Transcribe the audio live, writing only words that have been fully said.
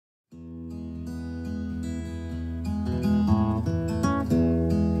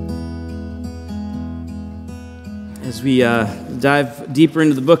as we dive deeper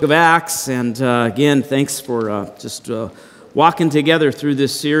into the book of Acts. And again, thanks for just walking together through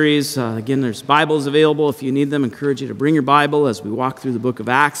this series. Again, there's Bibles available if you need them. I encourage you to bring your Bible as we walk through the book of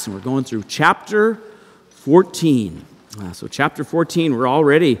Acts. And we're going through chapter 14. So chapter 14, we're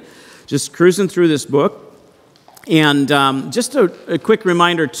already just cruising through this book. And just a quick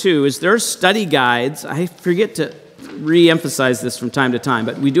reminder, too, is there are study guides. I forget to re-emphasize this from time to time,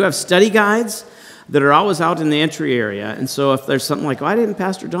 but we do have study guides that are always out in the entry area. And so if there's something like, why didn't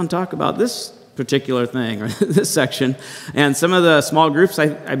Pastor John talk about this particular thing or this section? And some of the small groups,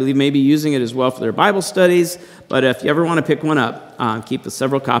 I believe, may be using it as well for their Bible studies. But if you ever want to pick one up, keep the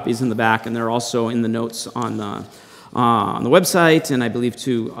several copies in the back, and they're also in the notes on the website, and I believe,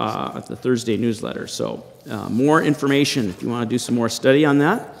 too, at the Thursday newsletter. So more information if you want to do some more study on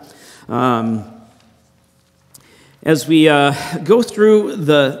that. As we go through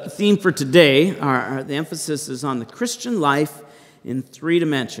the theme for today, the emphasis is on the Christian life in three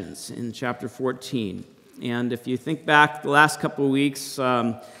dimensions in chapter 14. And if you think back the last couple of weeks,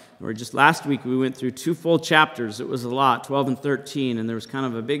 or just last week, we went through two full chapters. It was a lot, 12 and 13, and there was kind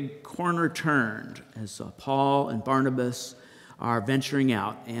of a big corner turned as Paul and Barnabas are venturing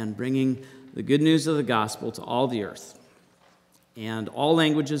out and bringing the good news of the gospel to all the earth. And all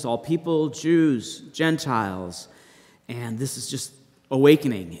languages, all people, Jews, Gentiles. And this is just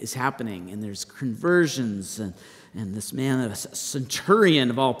awakening is happening, and there's conversions, and this man, a centurion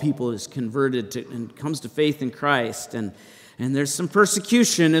of all people, is converted and comes to faith in Christ, and there's some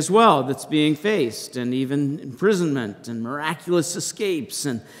persecution as well that's being faced, and even imprisonment and miraculous escapes,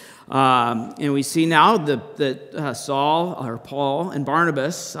 and we see now that Saul, or Paul, and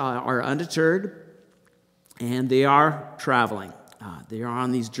Barnabas are undeterred, and they are traveling. They are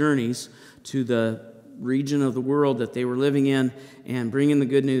on these journeys to the region of the world that they were living in and bringing the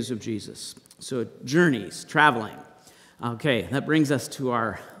good news of Jesus. So journeys, traveling. Okay, that brings us to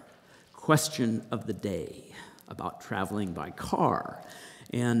our question of the day about traveling by car.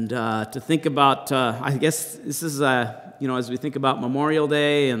 And to think about, I guess this is, as we think about Memorial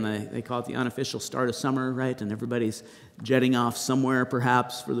Day, and they call it the unofficial start of summer, right? And everybody's jetting off somewhere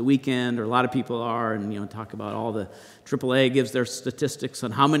perhaps for the weekend, or a lot of people are, and talk about all the AAA gives their statistics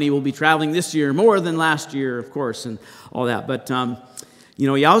on how many will be traveling this year, more than last year, of course, and all that. But,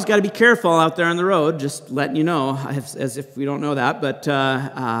 you always got to be careful out there on the road, just letting you know, as if we don't know that. But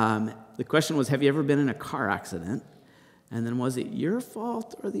the question was, have you ever been in a car accident? And then, was it your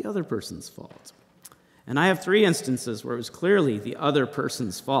fault or the other person's fault? And I have three instances where it was clearly the other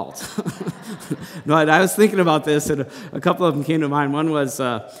person's fault. No, I was thinking about this, and a couple of them came to mind. One was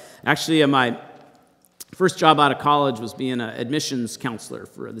actually my first job out of college was being an admissions counselor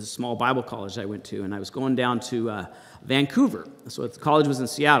for this small Bible college I went to, and I was going down to Vancouver. So the college was in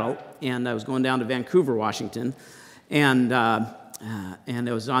Seattle, and I was going down to Vancouver, Washington, and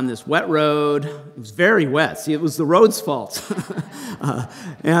it was on this wet road. It was very wet. See, it was the road's fault.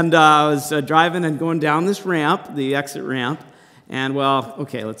 And I was driving and going down this ramp, the exit ramp, and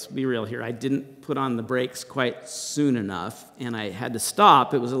let's be real here. I didn't put on the brakes quite soon enough, and I had to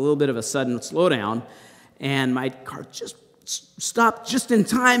stop. It was a little bit of a sudden slowdown, and my car just stopped just in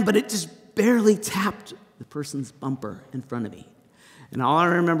time, but it just barely tapped the person's bumper in front of me. And all I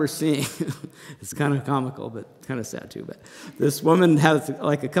remember seeing, it's kind of comical, but kind of sad too, but this woman had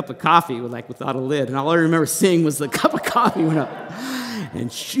like a cup of coffee without a lid, and all I remember seeing was the cup of coffee went up.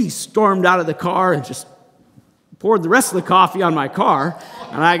 And she stormed out of the car and just poured the rest of the coffee on my car.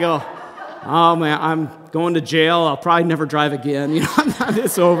 And I go, oh man, I'm going to jail. I'll probably never drive again.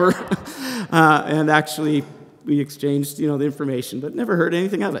 It's over. And actually, we exchanged, the information, but never heard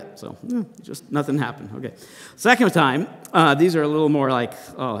anything of it. So, just nothing happened. Okay. Second time, these are a little more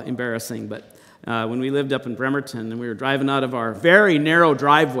embarrassing, but when we lived up in Bremerton, and we were driving out of our very narrow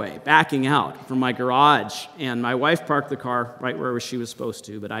driveway, backing out from my garage, and my wife parked the car right where she was supposed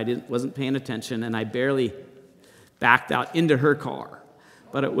to, but I wasn't paying attention, and I barely backed out into her car.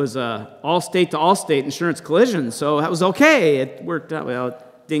 But it was Allstate to Allstate insurance collision, so that was okay. It worked out. Well, it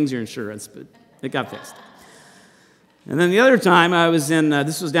dings your insurance, but it got fixed. And then the other time I was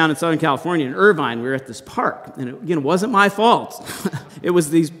this was down in Southern California, in Irvine. We were at this park, and it wasn't my fault. It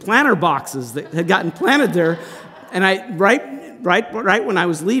was these planter boxes that had gotten planted there, and right when I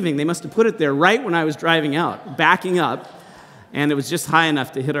was leaving, they must have put it there right when I was driving out, backing up, and it was just high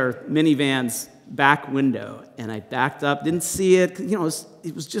enough to hit our minivan's back window, and I backed up, didn't see it. It was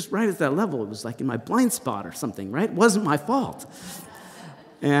just right at that level. It was like in my blind spot or something, right? It wasn't my fault.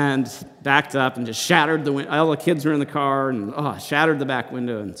 And backed up and just shattered the window. All the kids were in the car, and shattered the back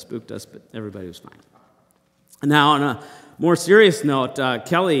window and spooked us, but everybody was fine. And now on a more serious note,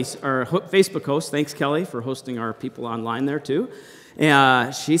 Kelly, our Facebook host, thanks Kelly for hosting our people online there too.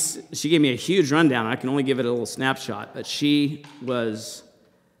 She gave me a huge rundown. I can only give it a little snapshot, but she was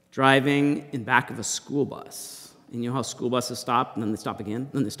driving in back of a school bus. And you know how school buses stop, and then they stop again,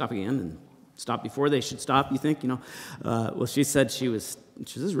 and then they stop again, and stop before they should stop, you think, Well, she said this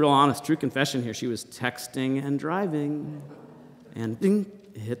is real honest, true confession here. She was texting and driving, and ding,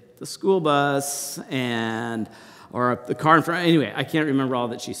 hit the school bus, or the car in front. Anyway, I can't remember all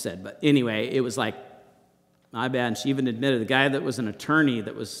that she said, but anyway, it was like, my bad. And she even admitted, the guy that was an attorney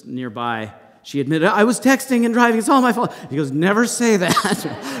that was nearby, she admitted, I was texting and driving, it's all my fault. He goes, never say that.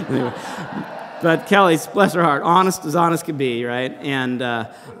 Anyway, but Kelly's, bless her heart, honest as honest could be, right? And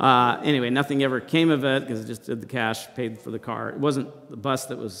anyway, nothing ever came of it because it just did the cash, paid for the car. It wasn't the bus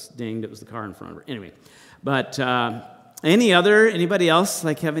that was dinged, it was the car in front of her. Anyway, but anybody else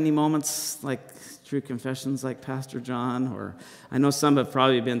have any moments like true confessions like Pastor John? Or I know some have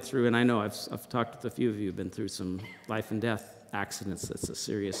probably been through, and I know I've talked with a few of you who've been through some life and death accidents. That's a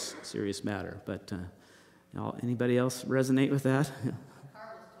serious matter. But anybody else resonate with that?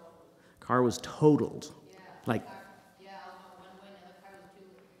 Car was totaled. Yeah. Like, yeah, one way another car was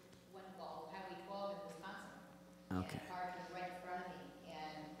due, went Highway 12 in Wisconsin. Okay. And the car was right in front of me,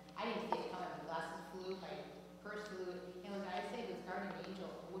 and I didn't see it coming. My glasses flew, my purse flew, and when I say this guardian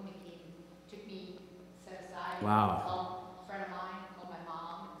angel, a woman came, took me, set aside. Wow. Called a friend of mine, called my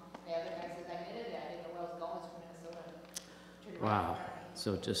mom. The other guy says, I admitted it. I didn't know where I was going. It was from Minnesota. Turned right wow. in front of me.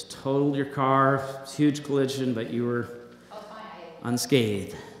 So just totaled your car, huge collision, but you were I was fine.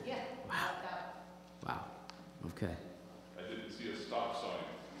 unscathed. Yeah. Wow. Okay. I didn't see a stop sign.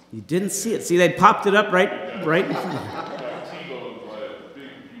 You didn't see it. See, they popped it up right in front of you. Got T-boned by a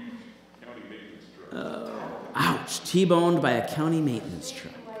big, huge county maintenance truck. Ouch. T-boned by a county maintenance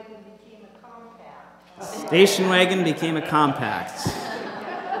truck. Station wagon became a compact.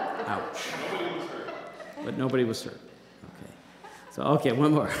 Ouch. But nobody was hurt. Okay,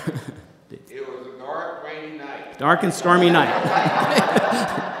 one more. It was a dark, rainy night. Dark and stormy night.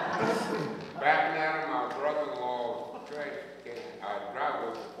 Backing out of my brother-in-law's trash can,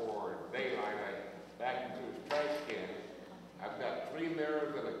 driveway before daylight, I backed into his trash can. I've got 3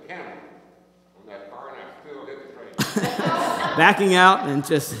 mirrors and a camera on that car, and I still hit the trash can. Backing out and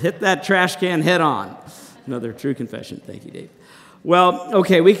just hit that trash can head on. Another true confession. Thank you, Dave. Well,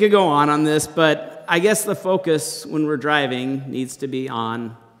 okay, we could go on this, but I guess the focus when we're driving needs to be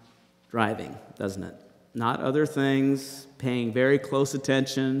on driving, doesn't it? Not other things, paying very close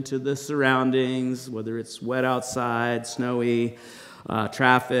attention to the surroundings, whether it's wet outside, snowy,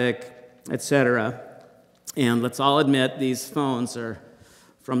 traffic, etc. And let's all admit these phones are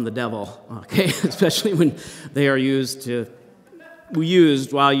from the devil, okay? Especially when they are used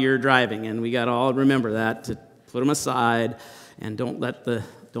while you're driving, and we got to all remember that, to put them aside, and don't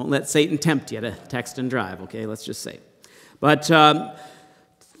let Satan tempt you to text and drive, okay? Let's just say. But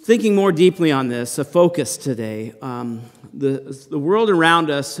thinking more deeply on this, a focus today, the world around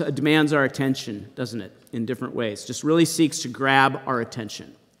us demands our attention, doesn't it, in different ways. Just really seeks to grab our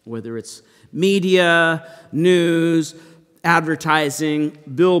attention, whether it's media, news, advertising,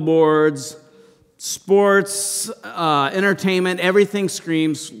 billboards, sports, entertainment, everything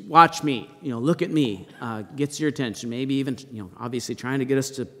screams, watch me, look at me, gets your attention. Maybe even, obviously trying to get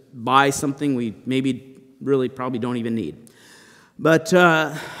us to buy something we maybe really probably don't even need. But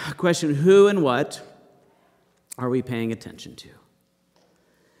question, who and what are we paying attention to?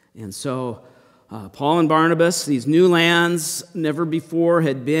 And so Paul and Barnabas, these new lands never before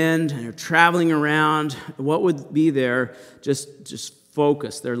had been, and they're traveling around. What would be their just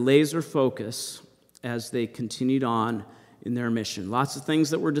focus, their laser focus as they continued on in their mission? Lots of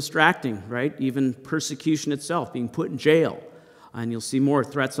things that were distracting, right? Even persecution itself, being put in jail. And you'll see more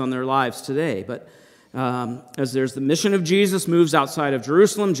threats on their lives today. But as there's the mission of Jesus moves outside of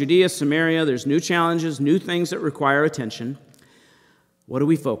Jerusalem, Judea, Samaria, there's new challenges, new things that require attention. What do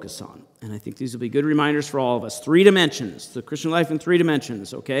we focus on? And I think these will be good reminders for all of us. 3 dimensions, the Christian life in 3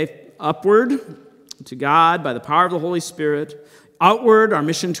 dimensions, okay? Upward to God by the power of the Holy Spirit. Outward, our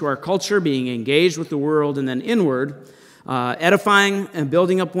mission to our culture, being engaged with the world. And then inward, edifying and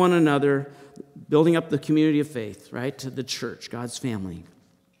building up one another, building up the community of faith, right? To the church, God's family.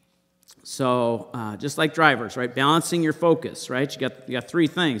 So just like drivers, right? Balancing your focus, right? You got 3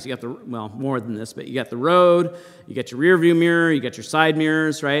 things. You got more than this, but you got the road, you got your rear view mirror, you got your side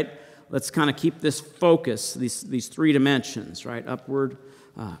mirrors, right? Let's kind of keep this focus, these 3 dimensions, right? Upward,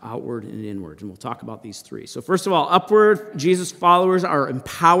 outward, and inward. And we'll talk about these 3. So first of all, upward, Jesus' followers are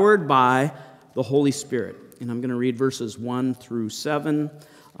empowered by the Holy Spirit. And I'm going to read verses 1 through 7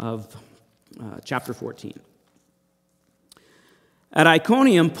 of chapter 14. At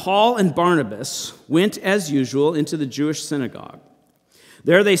Iconium, Paul and Barnabas went as usual into the Jewish synagogue.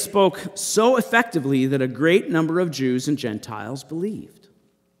 There they spoke so effectively that a great number of Jews and Gentiles believed.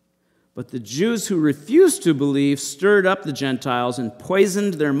 But the Jews who refused to believe stirred up the Gentiles and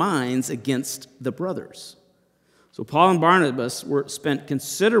poisoned their minds against the brothers. So Paul and Barnabas spent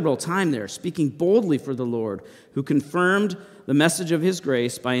considerable time there, speaking boldly for the Lord, who confirmed the message of his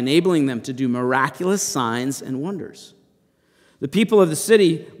grace by enabling them to do miraculous signs and wonders. The people of the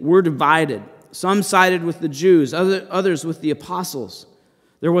city were divided. Some sided with the Jews, others with the apostles.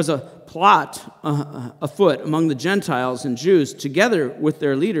 There was a plot afoot among the Gentiles and Jews, together with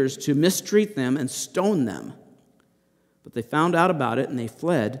their leaders, to mistreat them and stone them. But they found out about it, and they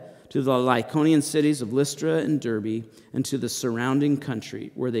fled to the Lycaonian cities of Lystra and Derbe and to the surrounding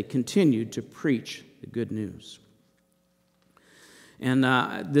country, where they continued to preach the good news. And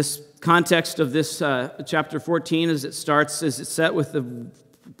this context of this chapter 14, as it starts, is set with the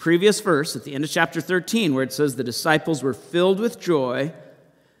previous verse at the end of chapter 13, where it says the disciples were filled with joy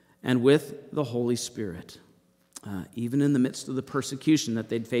and with the Holy Spirit, even in the midst of the persecution that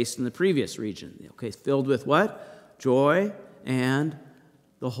they'd faced in the previous region. Okay, filled with what? Joy and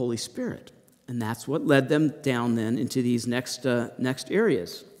the Holy Spirit. And that's what led them down then into these next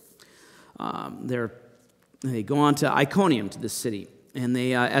areas. They go on to Iconium, to this city. And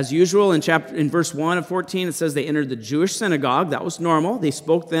they, as usual, in verse 1 of 14, it says they entered the Jewish synagogue. That was normal. They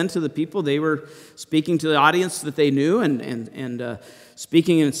spoke then to the people. They were speaking to the audience that they knew and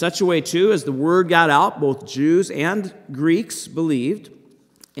speaking in such a way, too, as the word got out, both Jews and Greeks believed.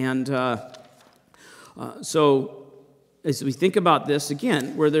 And so as we think about this,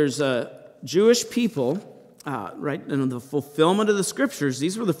 again, where there's Jewish people, right, in the fulfillment of the Scriptures,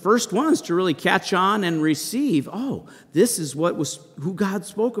 these were the first ones to really catch on and receive, this is who God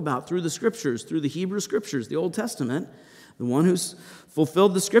spoke about through the Scriptures, through the Hebrew Scriptures, the Old Testament, the one who's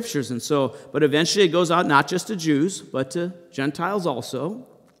fulfilled the Scriptures. And so, but eventually it goes out not just to Jews, but to Gentiles also,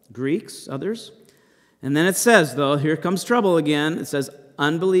 Greeks, others. And then it says, though, here comes trouble again. It says,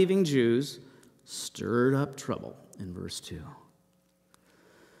 unbelieving Jews stirred up trouble in verse 2.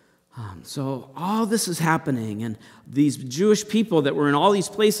 So all this is happening, and these Jewish people that were in all these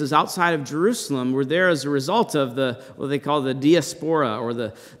places outside of Jerusalem were there as a result of what they call the diaspora, or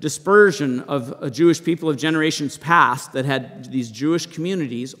the dispersion of Jewish people of generations past that had these Jewish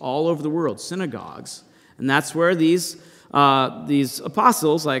communities all over the world, synagogues. And that's where these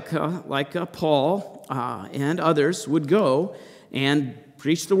apostles, like Paul and others, would go and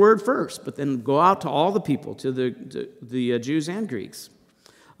preach the word first, but then go out to all the people, to the Jews and Greeks.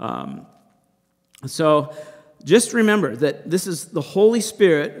 So just remember that this is the Holy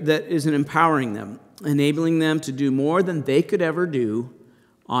Spirit that is empowering them, enabling them to do more than they could ever do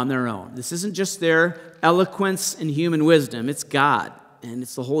on their own. This isn't just their eloquence and human wisdom. It's God, and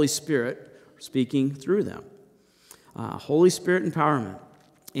it's the Holy Spirit speaking through them. Holy Spirit empowerment.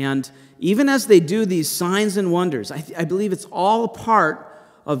 And even as they do these signs and wonders, I believe it's all a part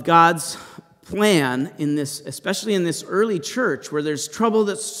of God's plan in this, especially in this early church where there's trouble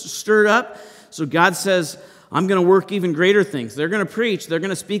that's stirred up. So God says, I'm going to work even greater things. They're going to preach, they're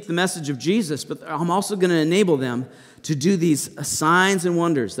going to speak the message of Jesus, but I'm also going to enable them to do these signs and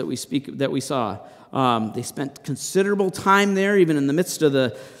wonders that we saw. They spent considerable time there, even in the midst of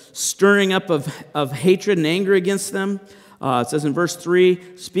the stirring up of hatred and anger against them. It says in verse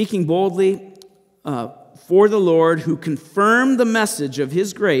 3, speaking boldly for the Lord, who confirmed the message of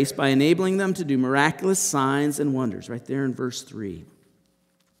his grace by enabling them to do miraculous signs and wonders, right there in verse 3.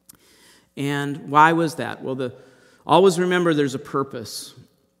 And why was that? Well, always remember there's a purpose.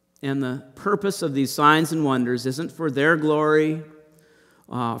 And the purpose of these signs and wonders isn't for their glory,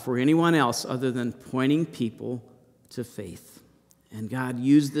 for anyone else, other than pointing people to faith. And God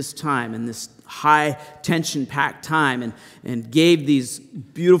used this time and this high tension-packed time and gave these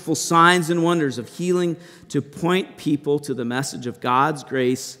beautiful signs and wonders of healing to point people to the message of God's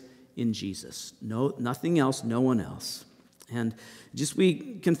grace in Jesus. No, nothing else, no one else. And just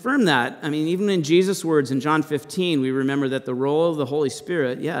we confirm that. I mean, even in Jesus' words in John 15, we remember that the role of the Holy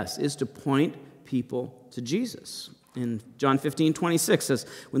Spirit, yes, is to point people to Jesus. In John 15:26 says,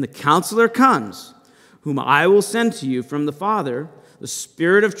 when the Counselor comes, whom I will send to you from the Father, the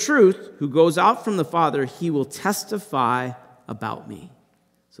Spirit of truth, who goes out from the Father, he will testify about me.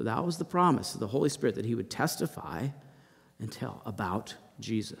 So that was the promise of the Holy Spirit, that he would testify and tell about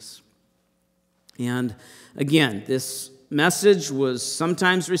Jesus. And again, this message was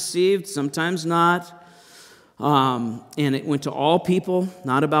sometimes received, sometimes not. And it went to all people,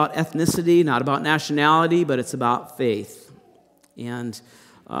 not about ethnicity, not about nationality, but it's about faith. And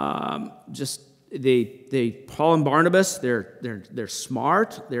Paul and Barnabas, they're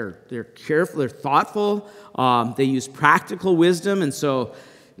smart, they're careful, they're thoughtful, they use practical wisdom, and so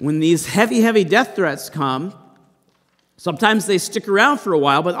when these heavy death threats come, sometimes they stick around for a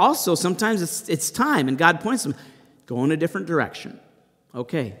while, but also sometimes it's time, and God points them, go in a different direction.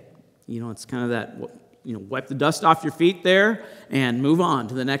 Okay, it's kind of that, wipe the dust off your feet there and move on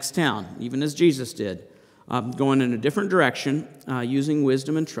to the next town, even as Jesus did. Going in a different direction, using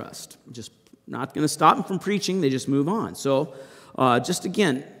wisdom and trust. Just not going to stop them from preaching, they just move on. So just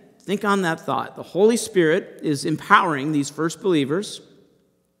again, think on that thought. The Holy Spirit is empowering these first believers,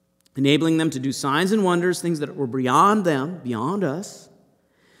 enabling them to do signs and wonders, things that were beyond them, beyond us.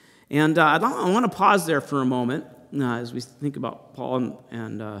 And I want to pause there for a moment as we think about Paul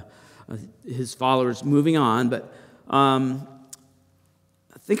and his followers moving on. But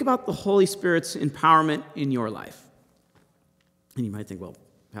think about the Holy Spirit's empowerment in your life. And you might think, well,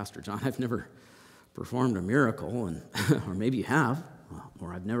 Pastor John, I've never performed a miracle, or maybe you have,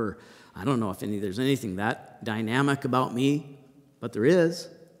 or I don't know if there's anything that dynamic about me, but there is.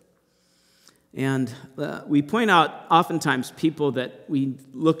 And we point out oftentimes people that we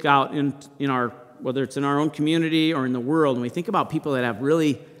look out in our, whether it's in our own community or in the world, and we think about people that have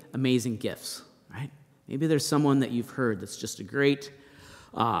really amazing gifts, right? Maybe there's someone that you've heard that's just a great,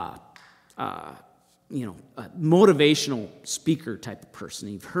 a motivational speaker type of person.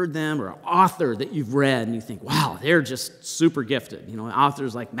 You've heard them, or an author that you've read, and you think, wow, they're just super gifted.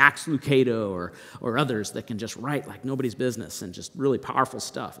 Authors like Max Lucado or others that can just write like nobody's business and just really powerful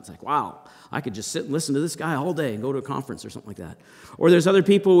stuff. It's like, wow, I could just sit and listen to this guy all day and go to a conference or something like that. Or there's other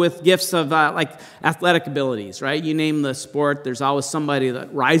people with gifts of like athletic abilities, right? You name the sport, there's always somebody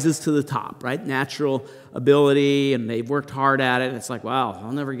that rises to the top, right? Natural ability, and they've worked hard at it, and it's like, wow,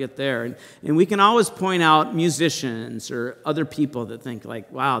 I'll never get there. And we can always point out musicians or other people that think like,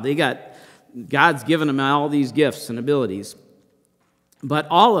 wow, God's given them all these gifts and abilities. But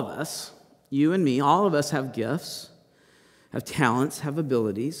all of us, you and me, all of us have gifts, have talents, have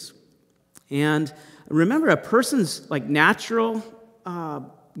abilities. And remember, a person's like natural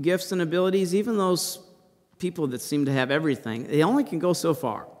gifts and abilities, even those people that seem to have everything, they only can go so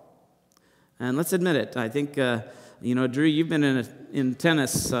far. And let's admit it. I think, Drew, you've been in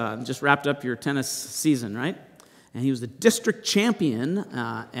tennis, just wrapped up your tennis season, right? And he was the district champion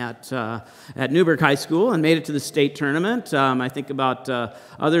at Newburgh High School and made it to the state tournament. I think about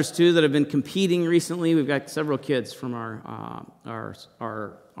others, too, that have been competing recently. We've got several kids from our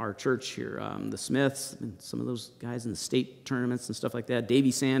church here, the Smiths, and some of those guys in the state tournaments and stuff like that,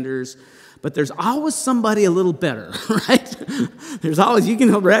 Davy Sanders. But there's always somebody a little better, right? There's always, you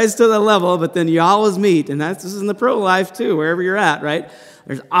can rise to the level, but then you always meet, and this is in the pro life too, wherever you're at, right?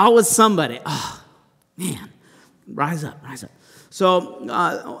 There's always somebody, oh, man, rise up.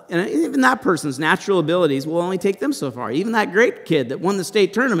 So, and even that person's natural abilities will only take them so far. Even that great kid that won the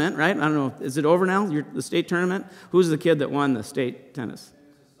state tournament, right? I don't know, is it over now, the state tournament? Who's the kid that won the state tennis?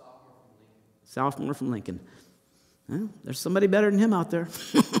 Sophomore from Lincoln. Well, there's somebody better than him out there,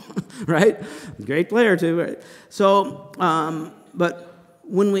 right? Great player too, right? So, but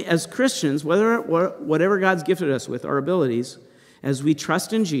when we, as Christians, whatever God's gifted us with, our abilities, as we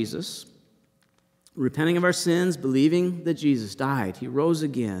trust in Jesus, repenting of our sins, believing that Jesus died, He rose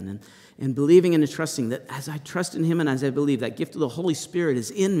again, and believing and trusting that as I trust in Him and as I believe, that gift of the Holy Spirit is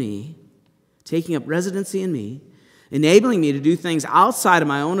in me, taking up residency in me, enabling me to do things outside of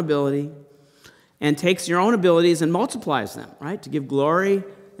my own ability, and takes your own abilities and multiplies them, right? To give glory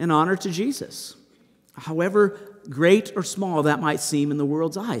and honor to Jesus. However great or small that might seem in the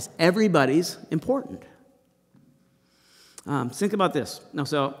world's eyes. Everybody's important. Think about this. Now,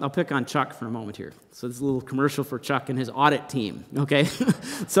 so I'll pick on Chuck for a moment here. So this is a little commercial for Chuck and his audit team, okay?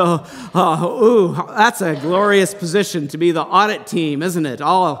 So, that's a glorious position to be the audit team, isn't it?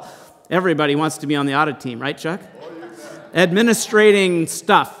 Everybody wants to be on the audit team, right, Chuck? Administrating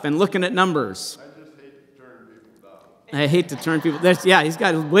stuff and looking at numbers. I hate to turn people down. He's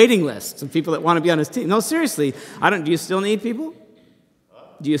got a waiting list of people that want to be on his team. No, seriously, do you still need people?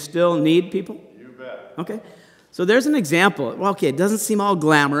 Do you still need people? You bet. Okay. So there's an example. Well, okay, it doesn't seem all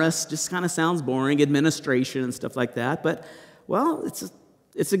glamorous, just kind of sounds boring, administration and stuff like that. But, well,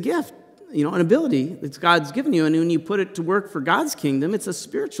 it's a gift, an ability that God's given you. And when you put it to work for God's kingdom, it's a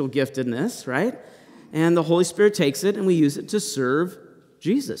spiritual giftedness, right? And the Holy Spirit takes it and we use it to serve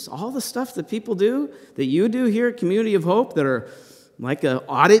Jesus. All the stuff that people do, that you do here at Community of Hope that are like an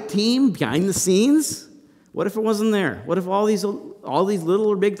audit team behind the scenes, what if it wasn't there? What if all these little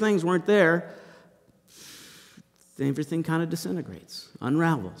or big things weren't there? Everything kind of disintegrates,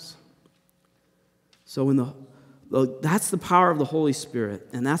 unravels. So when the Well, that's the power of the Holy Spirit,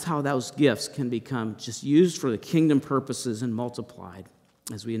 and that's how those gifts can become just used for the kingdom purposes and multiplied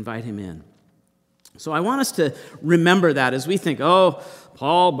as we invite him in. So I want us to remember that as we think, oh,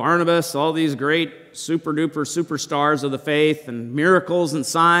 Paul, Barnabas, all these great super-duper superstars of the faith and miracles and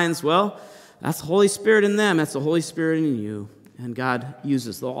signs. Well, that's the Holy Spirit in them. That's the Holy Spirit in you. And God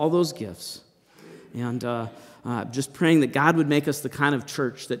uses all those gifts. And just praying that God would make us the kind of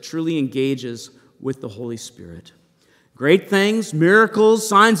church that truly engages with the Holy Spirit. Great things, miracles,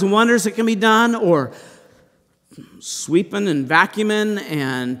 signs and wonders that can be done, or sweeping and vacuuming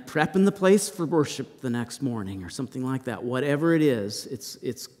and prepping the place for worship the next morning or something like that. Whatever it is,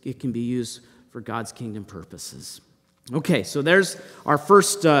 it can be used for God's kingdom purposes. Okay, so there's our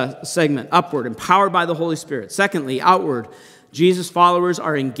first segment, upward, empowered by the Holy Spirit. Secondly, outward, Jesus' followers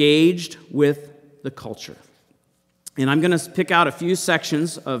are engaged with the culture. And I'm going to pick out a few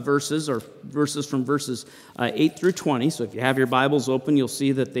sections of verses from verses 8 through 20. So if you have your Bibles open, you'll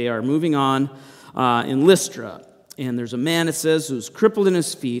see that they are moving on in Lystra. And there's a man, it says, who's crippled in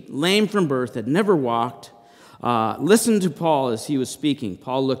his feet, lame from birth, had never walked. Listened to Paul as he was speaking.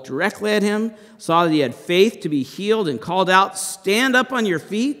 Paul looked directly at him, saw that he had faith to be healed, and called out, "Stand up on your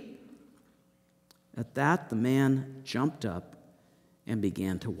feet." At that, the man jumped up and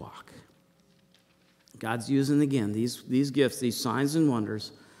began to walk. God's using, again, these gifts, these signs and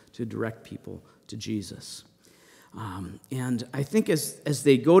wonders to direct people to Jesus. And I think as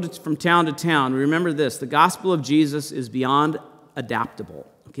they go from town to town, remember this, the gospel of Jesus is beyond adaptable.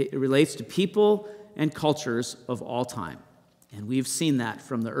 Okay? It relates to people and cultures of all time. And we've seen that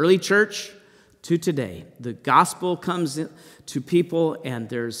from the early church to today. The gospel comes to people, and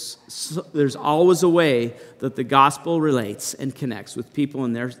there's always a way that the gospel relates and connects with people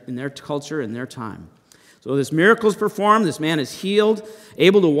in their culture and their time. So this miracle is performed, this man is healed,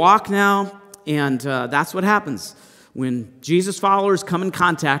 able to walk now, and that's what happens when Jesus' followers come in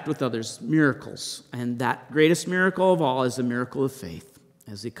contact with others, miracles. And that greatest miracle of all is the miracle of faith,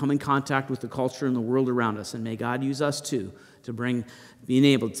 as they come in contact with the culture and the world around us. And may God use us too, to being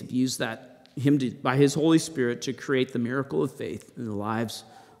able to use that, by his Holy Spirit, to create the miracle of faith in the lives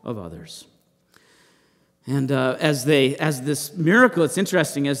of others. And as this miracle, it's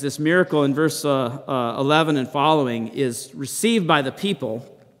interesting, as this miracle in verse 11 and following is received by the people,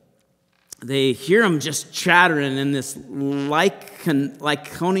 they hear him just chattering in this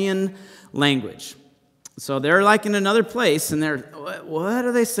Lycaonian language. So they're like in another place, and they're, what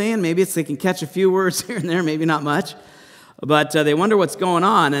are they saying? Maybe they can catch a few words here and there, maybe not much. But they wonder what's going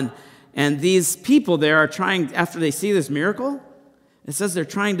on. And these people there are trying, after they see this miracle, it says they're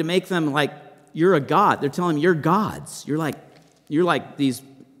trying to make them like, you're a god. They're telling them, you're gods. You're like these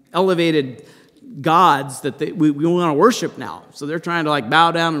elevated gods that we want to worship now. So they're trying to like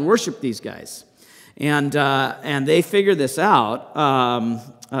bow down and worship these guys. And they figure this out.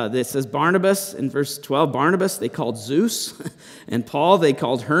 It says Barnabas, in verse 12, Barnabas they called Zeus, and Paul they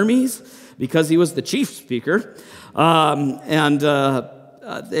called Hermes, because he was the chief speaker. They're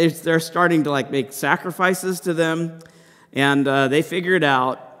starting to like make sacrifices to them, and they figured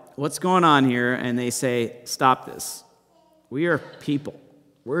out what's going on here, and they say, stop this. We are people.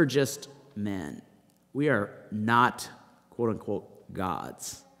 We're just men. We are not, quote-unquote,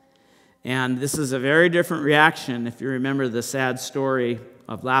 gods. And this is a very different reaction if you remember the sad story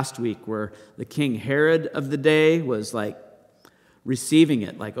of last week where the King Herod of the day was like receiving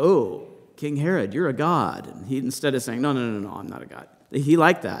it, like, oh, King Herod, you're a god. And he, instead of saying, no, I'm not a god. He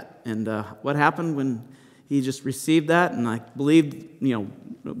liked that. And what happened when he just received that and like believed,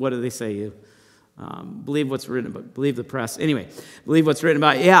 what do they say? Believe what's written about, believe the press. Anyway, believe what's written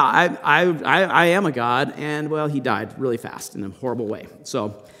about, yeah, I am a god, and well, he died really fast in a horrible way.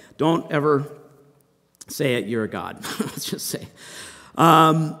 So don't ever say it, you're a god. Let's just say.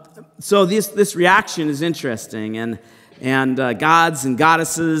 So this reaction is interesting, and gods and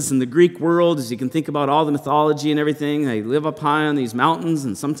goddesses in the Greek world, as you can think about all the mythology and everything, they live up high on these mountains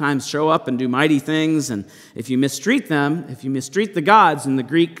and sometimes show up and do mighty things. And if you mistreat them, if you mistreat the gods in the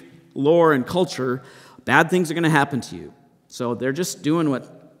Greek lore and culture, bad things are going to happen to you. So they're just doing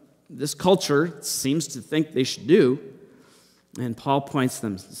what this culture seems to think they should do. And Paul points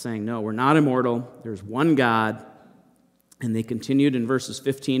them, saying, no, we're not immortal. There's one God. And they continued in verses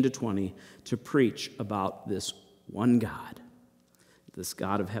 15 to 20 to preach about this one God, this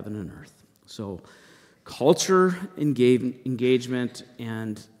God of heaven and earth. So culture engagement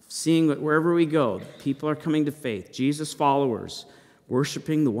and seeing that wherever we go, people are coming to faith. Jesus followers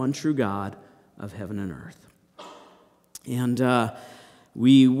worshiping the one true God of heaven and earth. And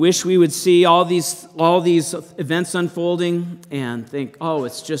We wish we would see all these events unfolding and think, oh,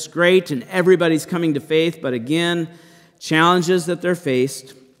 it's just great and everybody's coming to faith. But again, challenges that they're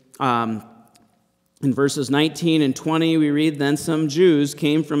faced. In verses 19 and 20, we read, "Then some Jews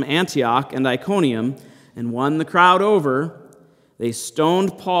came from Antioch and Iconium and won the crowd over. They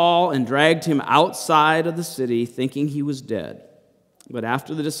stoned Paul and dragged him outside of the city, thinking he was dead. But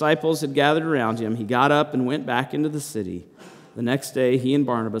after the disciples had gathered around him, he got up and went back into the city. The next day, he and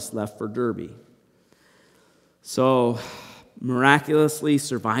Barnabas left for Derbe." So, miraculously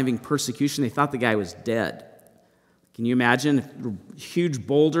surviving persecution. They thought the guy was dead. Can you imagine if huge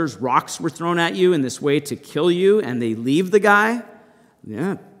boulders, rocks were thrown at you in this way to kill you, and they leave the guy?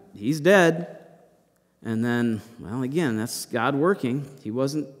 Yeah, he's dead. And then, well, again, that's God working.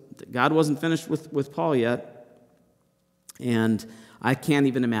 God wasn't finished with Paul yet. And I can't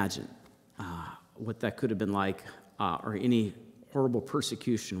even imagine what that could have been like, or any horrible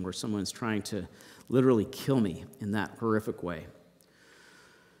persecution where someone's trying to literally kill me in that horrific way.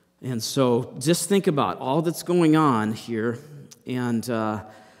 And so just think about all that's going on here and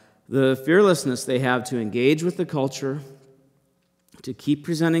the fearlessness they have to engage with the culture, to keep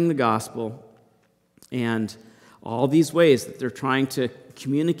presenting the gospel, and all these ways that they're trying to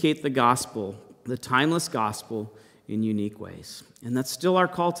communicate the gospel, the timeless gospel, in unique ways. And that's still our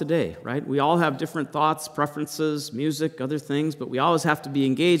call today, right? We all have different thoughts, preferences, music, other things, but we always have to be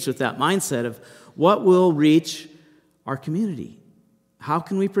engaged with that mindset of what will reach our community. How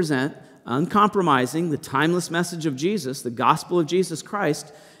can we present uncompromising the timeless message of Jesus, the gospel of Jesus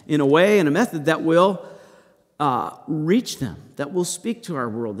Christ, in a way and a method that will reach them, that will speak to our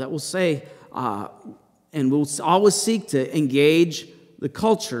world, that will say, and we'll always seek to engage the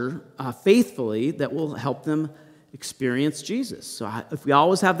culture faithfully, that will help them experience Jesus. So if we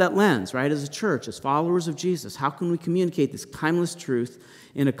always have that lens, right, as a church, as followers of Jesus, how can we communicate this timeless truth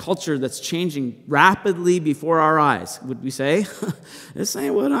in a culture that's changing rapidly before our eyes? Would we say, this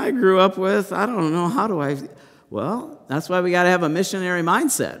ain't what I grew up with, I don't know, how do I... Well, that's why we got to have a missionary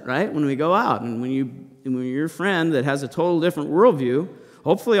mindset, right, when we go out. And when you're your friend that has a total different worldview,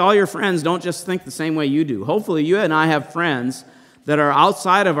 hopefully all your friends don't just think the same way you do. Hopefully you and I have friends that are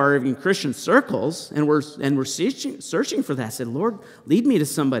outside of our even Christian circles, and we're searching for that. I said, Lord, lead me to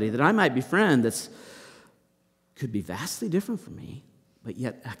somebody that I might befriend that's could be vastly different from me, but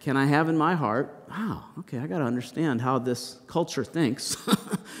yet can I have in my heart, wow, okay, I got to understand how this culture thinks,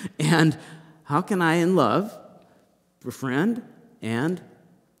 and how can I, in love, befriend and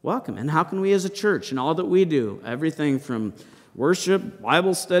welcome? And how can we as a church, and all that we do, everything from worship,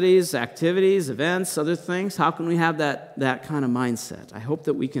 Bible studies, activities, events, other things, how can we have that kind of mindset? I hope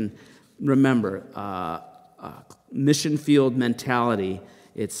that we can remember mission field mentality.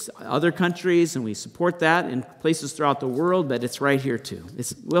 It's other countries, and we support that in places throughout the world, but it's right here too.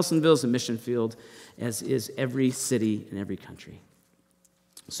 Wilsonville is a mission field, as is every city in every country.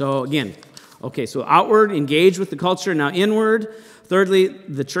 So again, okay, so outward, engage with the culture. Now inward, thirdly,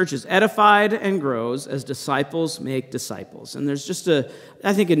 the church is edified and grows as disciples make disciples. And there's just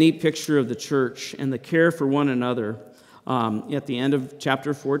I think, a neat picture of the church and the care for one another at the end of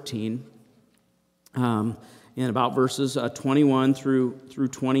chapter 14, in about verses 21 through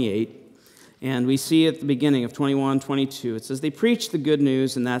 28. And we see at the beginning of 21, 22, it says, "They preached the good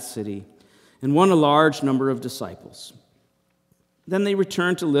news in that city and won a large number of disciples. Then they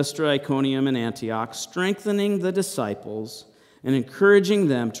returned to Lystra, Iconium, and Antioch, strengthening the disciples and encouraging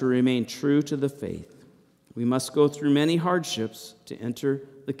them to remain true to the faith. We must go through many hardships to enter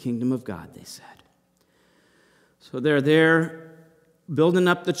the kingdom of God," they said. So they're there building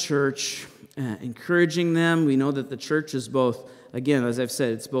up the church, encouraging them. We know that the church is both, again, as I've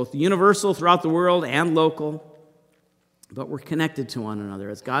said, it's both universal throughout the world and local, but we're connected to one another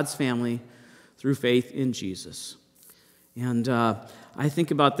as God's family through faith in Jesus. And I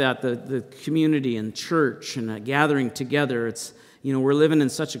think about that, the community and church and gathering together. It's, we're living in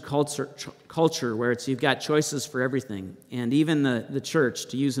such a culture where you've got choices for everything. And even the church,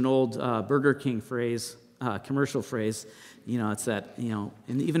 to use an old Burger King phrase, commercial phrase, it's that,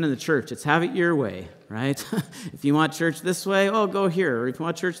 and even in the church, it's have it your way, right? If you want church this way, oh, go here. Or if you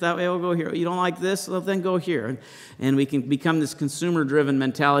want church that way, oh, go here. You don't like this, well, then go here. And we can become this consumer-driven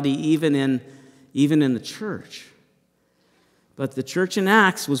mentality even in the church. But the church in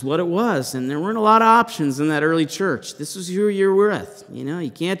Acts was what it was, and there weren't a lot of options in that early church. This is who you're with.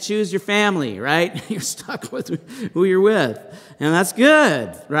 You can't choose your family, right? You're stuck with who you're with. And that's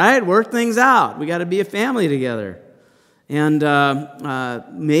good, right? Work things out. We got to be a family together. And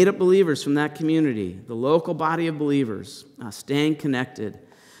made-up believers from that community, the local body of believers, staying connected.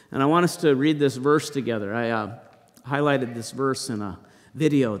 And I want us to read this verse together. I highlighted this verse in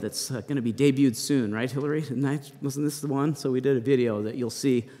video that's going to be debuted soon, right, Hillary? Wasn't this the one? So we did a video that you'll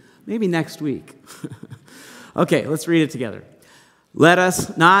see maybe next week. Okay, let's read it together. Let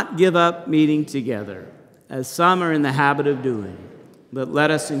us not give up meeting together, as some are in the habit of doing, but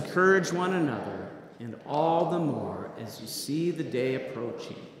let us encourage one another, and all the more as you see the day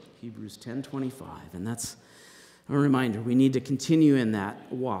approaching. Hebrews 10:25, and that's a reminder. We need to continue in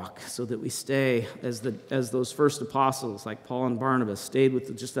that walk so that we stay as those first apostles, like Paul and Barnabas, stayed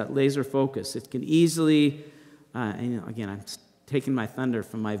with just that laser focus. It can easily, again, I'm taking my thunder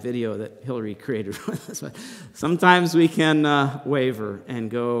from my video that Hillary created. Sometimes we can waver and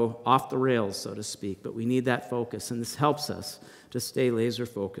go off the rails, so to speak, but we need that focus, and this helps us to stay laser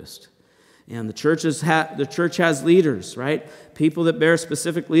focused. And the church has leaders, right? People that bear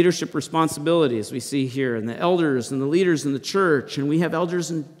specific leadership responsibilities, we see here, and the elders and the leaders in the church. And we have elders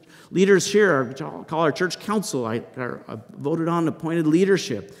and leaders here, which I'll call our church council, our voted on appointed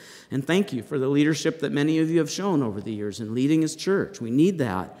leadership. And thank you for the leadership that many of you have shown over the years in leading His church. We need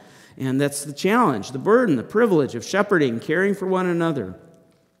that. And that's the challenge, the burden, the privilege of shepherding, caring for one another.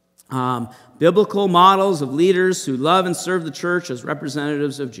 Biblical models of leaders who love and serve the church as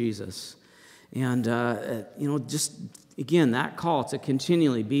representatives of Jesus. And, just, again, that call to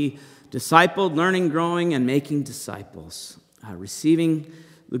continually be discipled, learning, growing, and making disciples. Receiving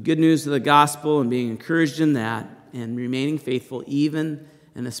the good news of the gospel and being encouraged in that, and remaining faithful even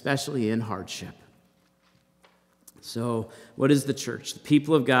and especially in hardship. So, what is the church? The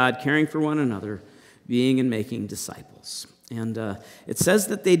people of God caring for one another, being and making disciples. And it says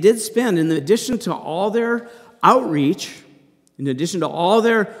that they did spend, in addition to all their outreach, in addition to all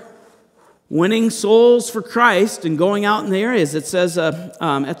their winning souls for Christ and going out in the areas. It says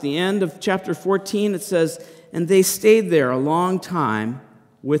at the end of chapter 14, it says, and they stayed there a long time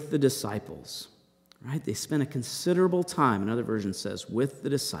with the disciples. Right? They spent a considerable time, another version says, with the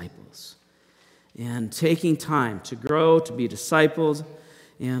disciples. And taking time to grow, to be disciples.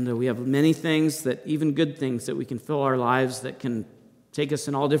 And we have many things that, even good things, that we can fill our lives that can take us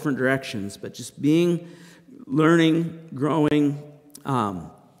in all different directions. But just being, learning, growing,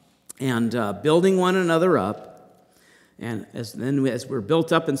 and building one another up. And as we're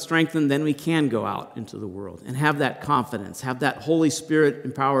built up and strengthened, then we can go out into the world and have that confidence, have that Holy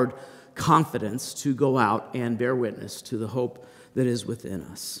Spirit-empowered confidence to go out and bear witness to the hope that is within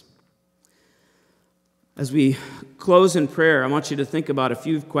us. As we close in prayer, I want you to think about a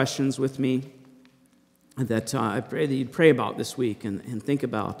few questions with me that I pray that you'd pray about this week and think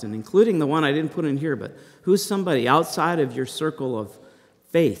about, and including the one I didn't put in here, but who's somebody outside of your circle of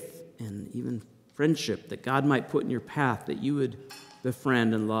faith and even friendship that God might put in your path that you would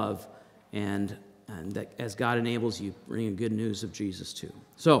befriend and love, and that as God enables you, bring good news of Jesus to.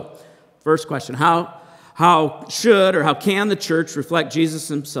 So, first question, how should or how can the church reflect Jesus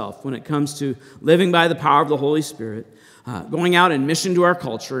himself when it comes to living by the power of the Holy Spirit, going out in mission to our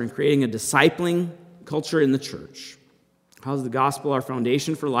culture and creating a discipling culture in the church? How is the gospel our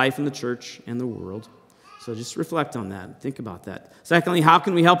foundation for life in the church and the world? So just reflect on that and think about that. Secondly, how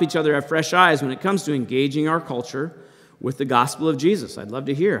can we help each other have fresh eyes when it comes to engaging our culture with the gospel of Jesus? I'd love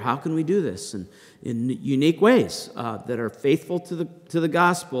to hear, how can we do this in unique ways that are faithful to the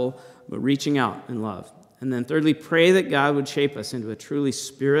gospel, but reaching out in love? And then thirdly, pray that God would shape us into a truly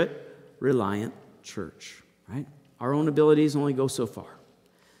Spirit-reliant church, right? Our own abilities only go so far,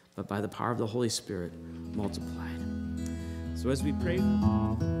 but by the power of the Holy Spirit, multiplied. So as we pray...